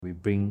we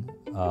bring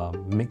a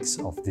mix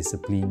of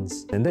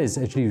disciplines, and that is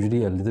actually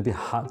usually a little bit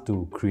hard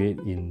to create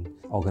in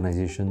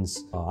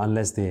organizations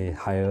unless they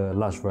hire a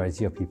large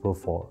variety of people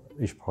for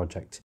each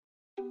project.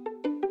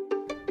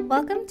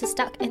 Welcome to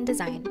Stuck in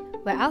Design,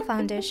 where our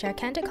founders share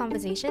candid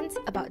conversations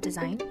about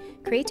design,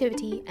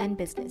 creativity, and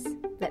business.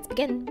 Let's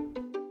begin.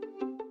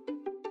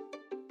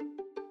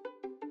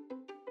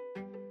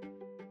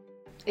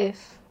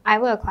 If I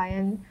were a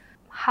client,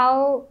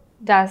 how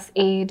does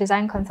a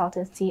design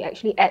consultancy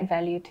actually add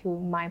value to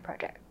my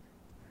project?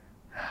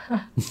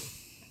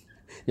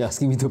 You're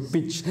asking me to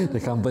pitch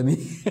the company.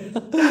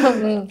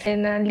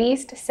 In the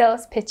least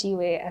sales pitchy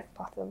way as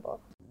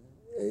possible.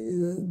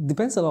 It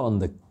depends a lot on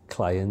the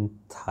client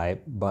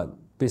type, but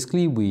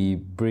basically we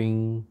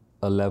bring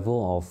a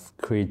level of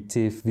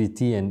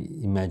creativity and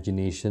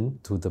imagination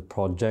to the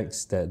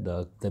projects that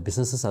the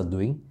businesses are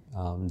doing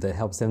that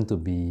helps them to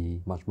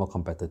be much more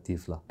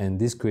competitive. And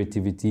this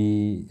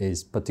creativity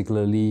is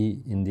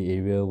particularly in the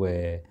area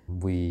where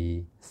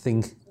we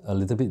think a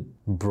little bit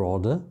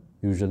broader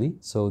usually.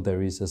 So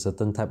there is a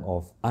certain type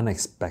of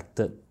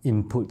unexpected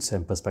inputs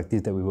and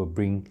perspectives that we will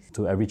bring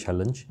to every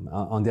challenge.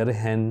 On the other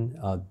hand,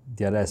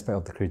 the other aspect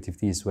of the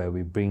creativity is where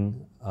we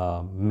bring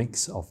a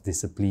mix of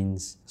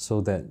disciplines so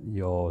that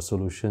your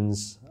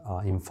solutions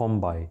are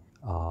informed by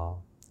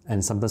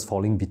and sometimes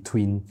falling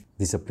between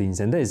disciplines.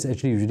 And that is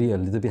actually usually a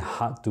little bit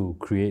hard to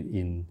create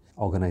in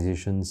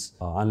organizations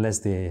unless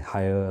they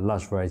hire a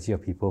large variety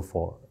of people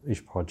for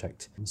each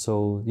project.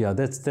 So yeah,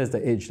 that's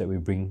the edge that we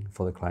bring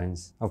for the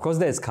clients. Of course,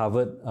 that is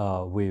covered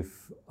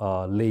with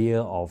a layer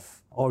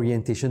of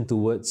orientation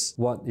towards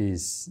what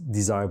is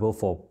desirable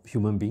for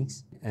human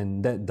beings.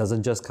 And that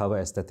doesn't just cover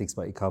aesthetics,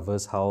 but it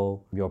covers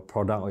how your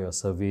product or your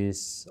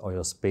service or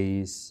your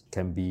space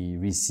can be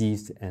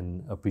received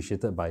and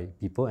appreciated by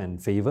people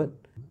and favored.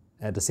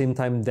 At the same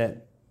time,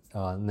 that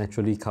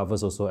naturally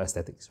covers also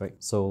aesthetics, right?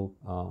 So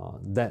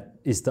that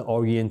is the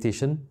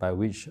orientation by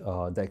which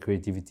that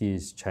creativity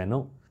is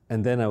channeled.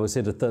 And then I would say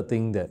the third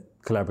thing that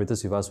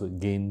collaborators with us would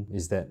gain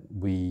is that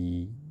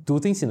we do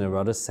things in a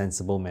rather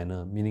sensible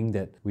manner, meaning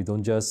that we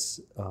don't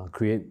just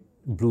create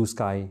blue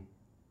sky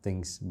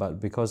things,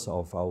 but because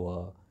of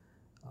our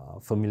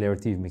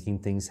familiarity with making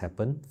things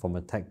happen from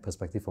a tech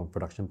perspective, from a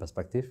production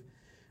perspective,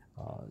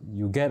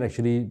 you get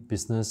actually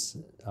business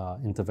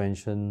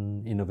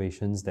intervention,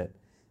 innovations that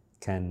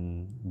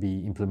can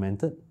be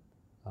implemented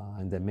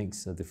and that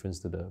makes a difference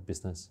to the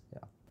business. Yeah.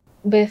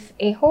 With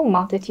a whole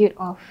multitude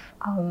of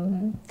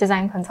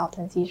design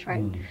consultancies,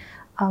 right?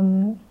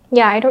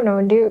 I don't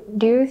know.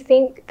 Do you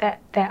think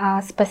that there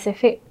are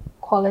specific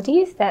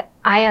qualities that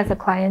I as a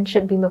client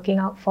should be looking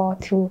out for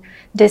to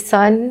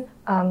discern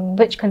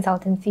which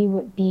consultancy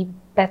would be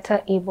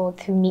better able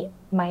to meet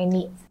my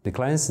needs? The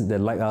clients that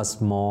like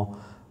us more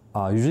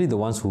are usually the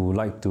ones who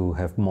like to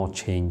have more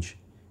change,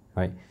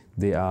 right?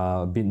 They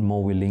are a bit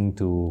more willing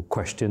to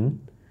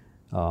question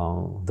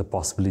the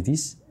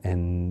possibilities,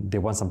 and they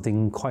want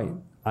something quite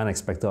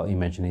unexpected or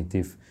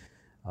imaginative.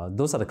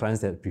 Those are the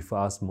clients that prefer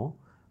us more.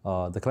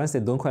 The clients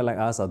that don't quite like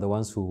us are the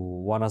ones who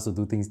want us to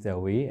do things their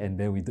way, and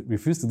then we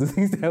refuse to do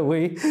things their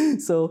way.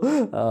 So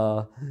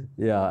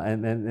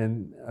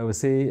and I would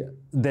say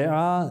there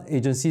are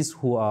agencies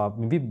who are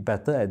maybe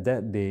better at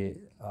that. They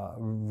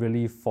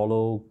really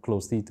follow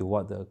closely to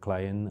what the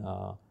client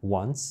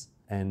wants,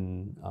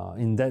 and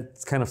in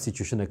that kind of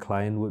situation, the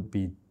client would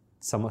be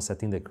somewhat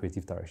setting the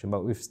creative direction.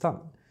 But with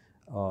Stuck,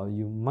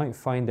 you might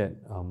find that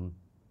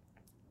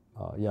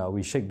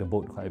we shake the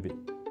boat quite a bit.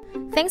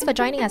 Thanks for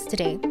joining us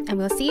today, and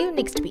we'll see you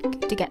next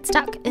week to get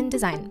stuck in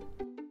design.